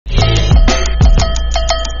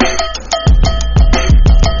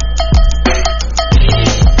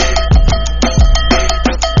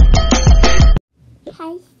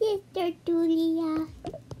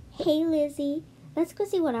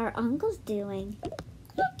see what our uncle's doing.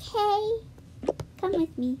 Okay. Come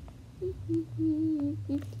with me.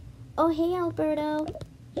 Oh, hey, Alberto.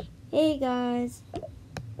 Hey, guys.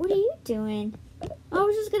 What are you doing? I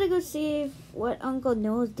was just gonna go see what Uncle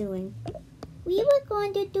Noah's doing. We were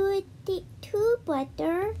going to do it too,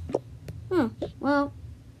 Butter. Well,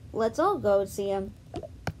 let's all go see him.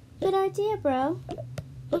 Good idea, bro.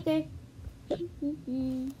 Okay.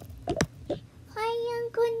 Hi,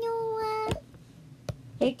 Uncle Noah.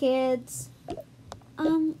 Hey, kids.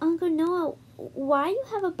 Uncle Noah, why do you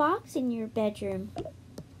have a box in your bedroom?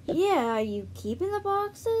 Yeah, are you keeping the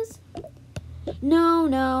boxes?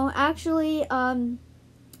 No. Actually, I'm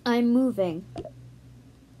moving.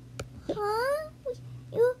 Huh?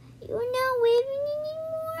 You're not living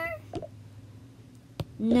anymore?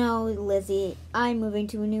 No, Lizzie, I'm moving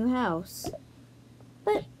to a new house.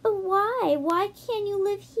 But why? Why can't you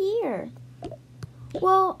live here?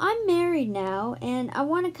 Well, I'm married now, and I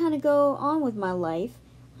want to kind of go on with my life,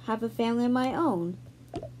 have a family of my own.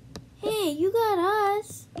 Hey, you got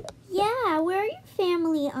us. Yeah, we're your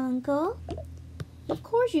family, Uncle. Of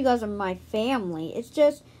course you guys are my family. It's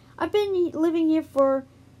just, I've been living here for,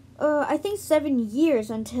 I think 7 years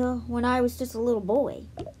until when I was just a little boy.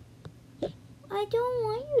 I don't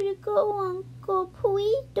want you to go, Uncle.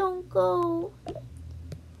 Please don't go.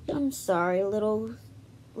 I'm sorry, little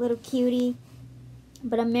cutie.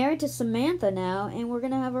 But I'm married to Samantha now, and we're going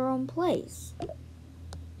to have our own place.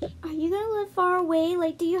 Are you going to live far away?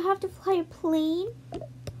 Like, do you have to fly a plane?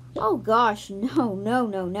 Oh, gosh, no.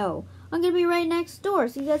 I'm going to be right next door,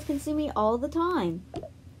 so you guys can see me all the time.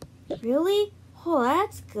 Really? Oh,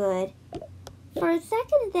 that's good. For a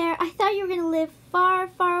second there, I thought you were going to live far,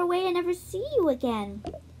 far away and never see you again.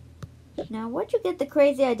 Now, where'd you get the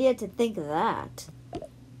crazy idea to think of that?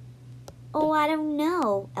 Oh, I don't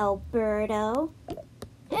know, Alberto.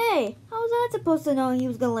 Hey, how was I supposed to know he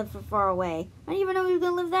was going to live so far away? I didn't even know he was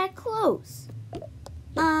going to live that close.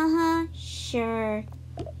 Uh-huh, sure.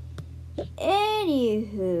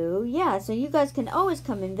 Anywho, yeah, so you guys can always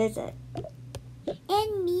come and visit.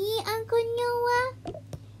 And me, Uncle Noah?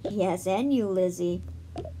 Yes, and you, Lizzie.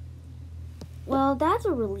 Well, that's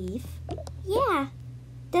a relief. Yeah.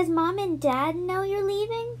 Does Mom and Dad know you're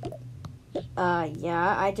leaving?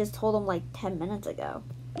 Yeah, I just told them like 10 minutes ago.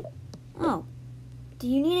 Oh. Do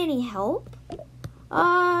you need any help?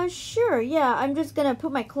 Sure, yeah. I'm just gonna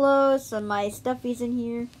put my clothes and my stuffies in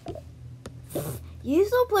here. You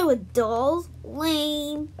still play with dolls?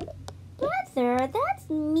 Lame. Brother, that's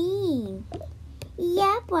mean.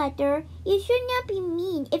 Yeah, Butter, you should not be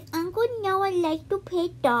mean. If Uncle Noah likes to play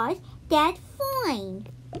dolls, that's fine.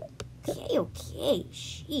 Okay.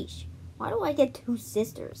 Sheesh. Why do I get 2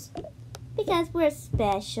 sisters? Because we're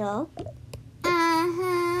special.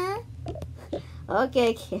 Uh-huh.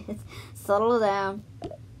 Okay, kids. Settle down.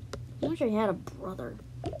 I wish I had a brother.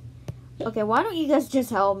 Okay, why don't you guys just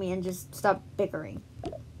help me and just stop bickering?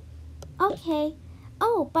 Okay.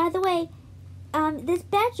 Oh, by the way, this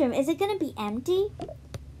bedroom, is it going to be empty?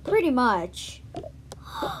 Pretty much.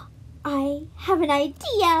 I have an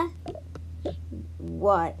idea.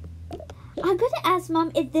 What? I'm going to ask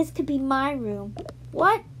Mom if this could be my room.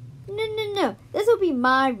 What? No. This will be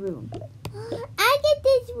my room. I get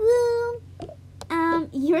this room.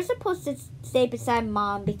 You're supposed to stay beside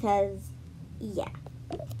Mom because, yeah.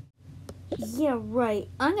 Yeah, right.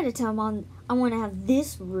 I'm going to tell Mom I want to have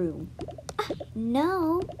this room.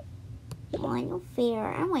 No. Oh, no fair.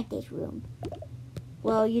 I want this room.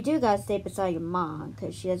 Well, you do got to stay beside your mom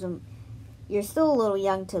because she doesn't... You're still a little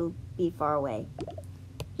young to be far away.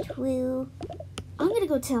 True. I'm going to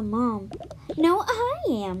go tell Mom. No, I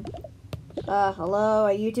am. Hello?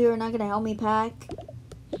 Are you two not going to help me pack?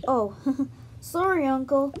 Oh, sorry,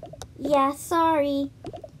 Uncle. Yeah, sorry.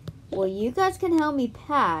 Well, you guys can help me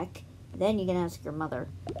pack. Then you can ask your mother.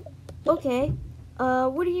 Okay.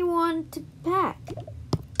 What do you want to pack?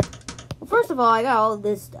 Well, first of all, I got all of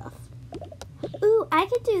this stuff. Ooh, I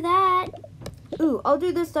could do that. Ooh, I'll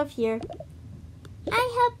do this stuff here.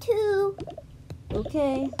 I help too.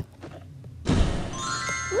 Okay.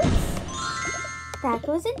 Oops. That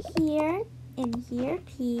goes in here. In here,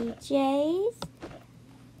 PJs.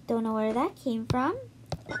 Don't know where that came from.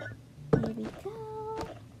 Here we go.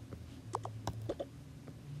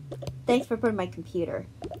 Thanks for putting my computer.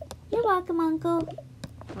 You're welcome, Uncle.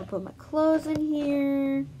 I'll put my clothes in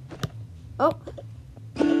here. Oh.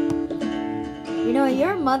 You know,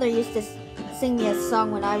 your mother used to sing me a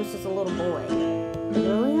song when I was just a little boy.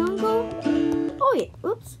 Really, Uncle? Oh, yeah.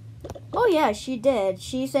 Oops. Oh, yeah, she did.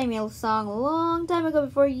 She sang me a song a long time ago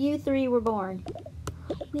before you 3 were born.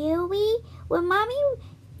 Really? Will Mommy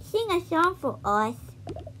sing a song for us?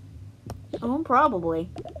 Oh, probably.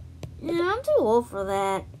 Yeah, I'm too old for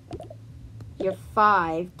that. You're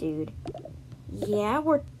 5, dude. Yeah,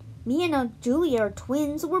 me and Julia are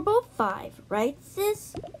twins. We're both 5, right,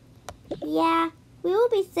 sis? Yeah, we will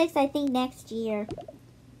be 6, I think, next year.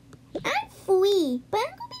 I'm 3, but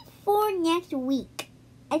I'm gonna be 4 next week.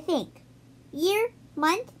 I think. Year?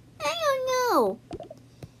 Month? I don't know.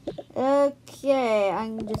 Okay,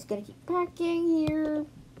 I'm just gonna keep packing here.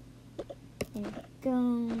 There we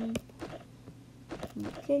go.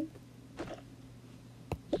 Okay.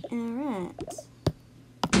 Alright.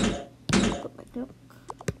 Put my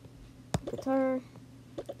guitar.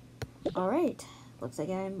 Alright. Looks like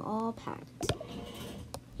I'm all packed.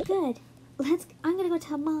 Good. I'm gonna go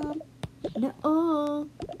tell Mom. No.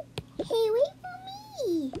 Hey, wait for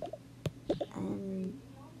me.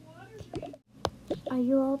 Are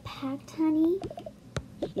you all packed, honey?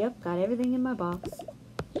 Yep, got everything in my box.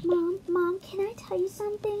 Mom, can I tell you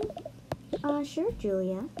something? Sure,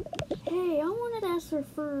 Julia. Hey, I wanted to ask her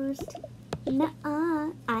first.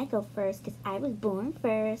 Nuh-uh. I go first because I was born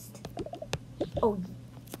first. Oh,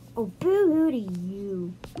 boo-hoo to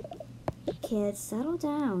you. Kids, settle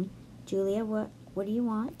down. Julia, what do you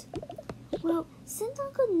want? Well, since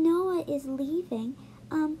Uncle Noah is leaving,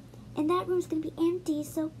 and that room's gonna be empty,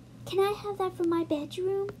 so can I have that for my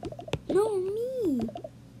bedroom? No, me.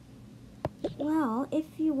 Well,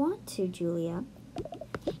 if you want to, Julia.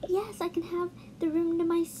 Yes, I can have the room to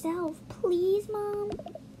myself. Please, Mom?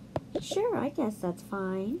 Sure, I guess that's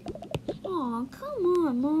fine. Aw, come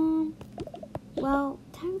on, Mom. Well,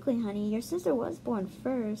 technically, honey, your sister was born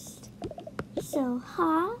first. So,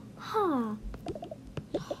 ha. I'm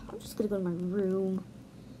just gonna go to my room.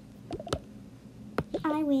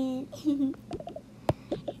 I win.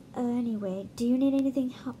 Anyway, do you need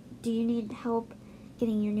anything? Do you need help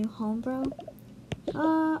getting your new home, bro?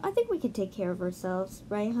 I think we can take care of ourselves,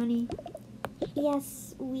 right, honey?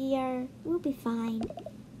 Yes, we'll be fine.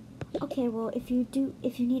 Okay, well, if you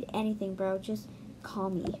need anything, bro, just call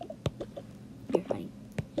me. Here, honey.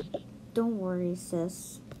 Don't worry,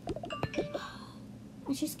 sis.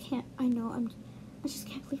 I just can't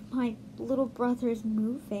believe my little brother is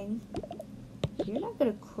moving. You're not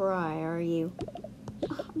gonna cry, are you?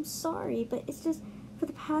 I'm sorry, but it's just, for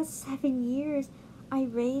the past 7 years, I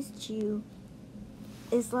raised you.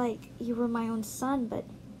 It's like you were my own son, but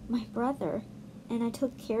my brother. And I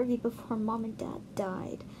took care of you before Mom and Dad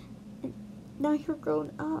died. And now you're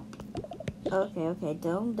grown up. Okay,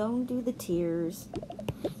 don't do the tears.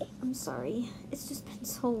 I'm sorry. It's just been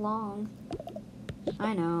so long.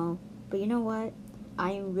 I know, but you know what?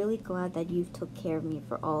 I am really glad that you've took care of me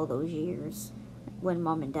for all those years when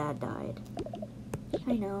Mom and Dad died.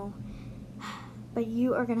 I know, but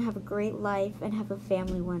you are gonna have a great life and have a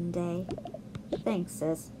family one day. Thanks,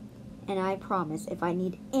 sis. And I promise, if I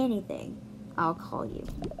need anything, I'll call you.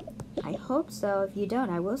 I hope so. If you don't,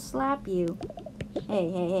 I will slap you.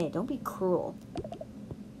 Hey, don't be cruel.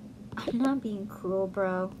 I'm not being cruel,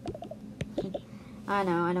 bro. I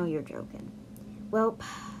know you're joking. Well,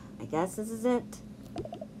 I guess this is it.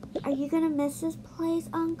 Are you gonna miss this place,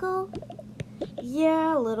 Uncle?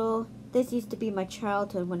 Yeah, a little. This used to be my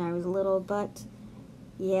childhood when I was little, but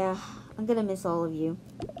yeah, I'm gonna miss all of you.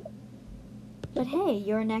 But hey,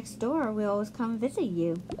 you're next door. We always come visit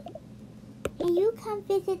you. And you come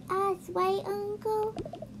visit us, right, Uncle?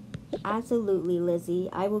 Absolutely, Lizzie.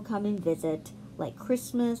 I will come and visit, like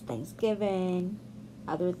Christmas, Thanksgiving,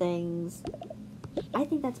 other things. I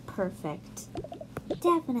think that's perfect.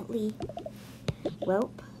 Definitely.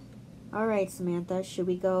 Well, alright, Samantha. Should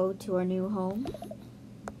we go to our new home?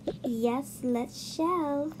 Yes, let's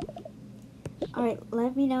shall. Alright,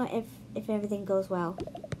 let me know if everything goes well.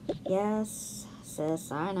 Yes,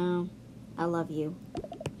 sis, I know. I love you.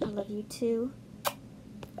 I love you too.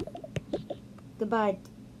 Goodbye,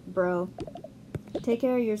 bro. Take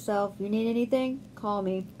care of yourself. You need anything? Call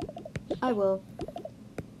me. I will.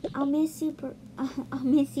 I'll miss you,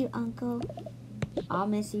 Uncle. I'll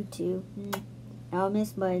miss you too. I'll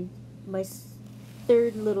miss my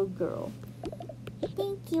third little girl.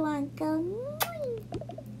 Thank you, Uncle.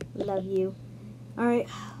 Love you. Alright,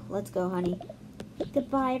 let's go, honey.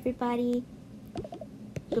 Goodbye, everybody.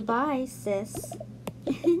 Goodbye, sis.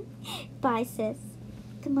 Bye, sis.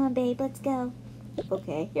 Come on, babe, let's go.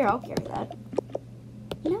 Okay, here, I'll carry that.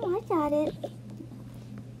 No, I got it.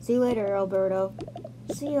 See you later, Alberto.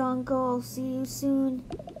 See you, Uncle. I'll see you soon.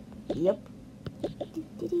 Yep.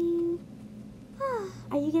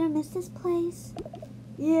 Are you gonna miss this place?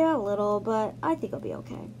 Yeah, a little, but I think I'll be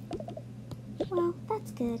okay. Well,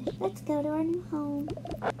 that's good. Let's go to our new home.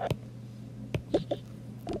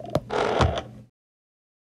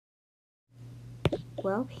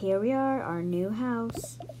 Well, here we are, our new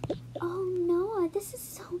house. Oh, Noah, this is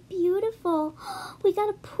so beautiful. We got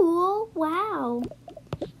a pool? Wow.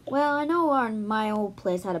 Well, I know my old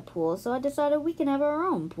place had a pool, so I decided we can have our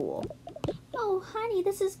own pool. Oh, honey,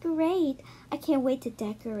 this is great. I can't wait to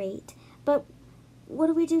decorate. But what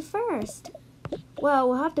do we do first? Well,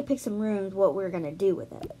 we'll have to pick some rooms what we're going to do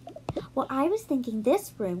with it. Well, I was thinking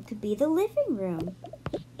this room could be the living room.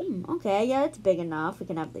 Okay, yeah, it's big enough. We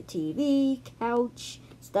can have the TV, couch,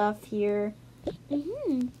 stuff here.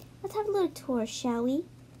 Let's have a little tour, shall we?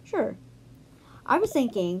 Sure. I was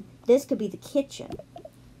thinking this could be the kitchen.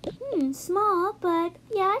 Small, but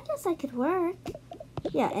yeah, I guess I could work.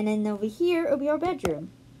 Yeah, and then over here, it'll be our bedroom.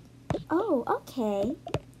 Oh, okay.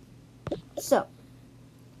 So,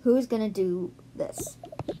 who's going to do this?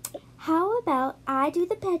 How about I do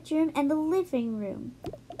the bedroom and the living room?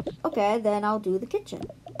 Okay, then I'll do the kitchen.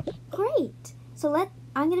 Great. So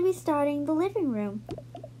I'm going to be starting the living room.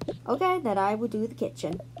 Okay, then I will do the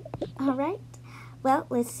kitchen. All right. Well,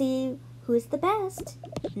 let's see who's the best.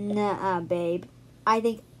 Nuh-uh, babe. I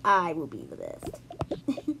think I will be the best.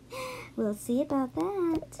 We'll see about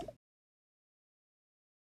that.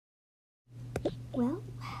 Well,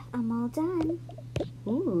 I'm all done.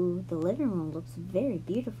 Ooh, the living room looks very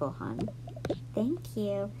beautiful, hon. Thank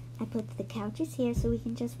you. I put the couches here so we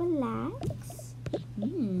can just relax.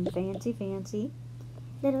 Fancy, fancy.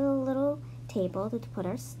 Little table to put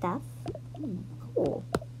our stuff. Cool.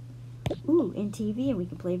 Ooh, and TV, and we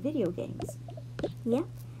can play video games. Yep.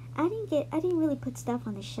 I didn't really put stuff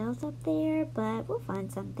on the shelves up there, but we'll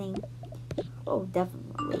find something. Oh,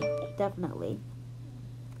 definitely.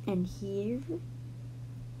 And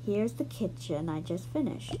here's the kitchen I just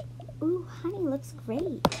finished. Ooh, honey, looks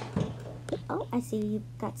great. Oh, I see you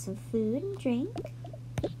got some food and drink.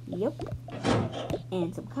 Yep.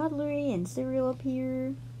 And some cutlery and cereal up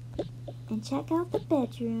here. And check out the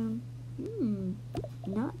bedroom.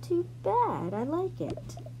 Not too bad. I like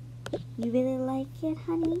it. You really like it,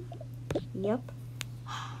 honey? Yep.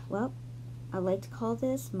 Well, I like to call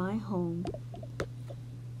this my home.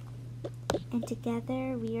 And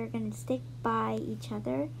together we are going to stick by each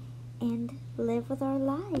other and live with our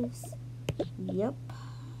lives. Yep.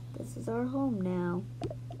 This is our home now.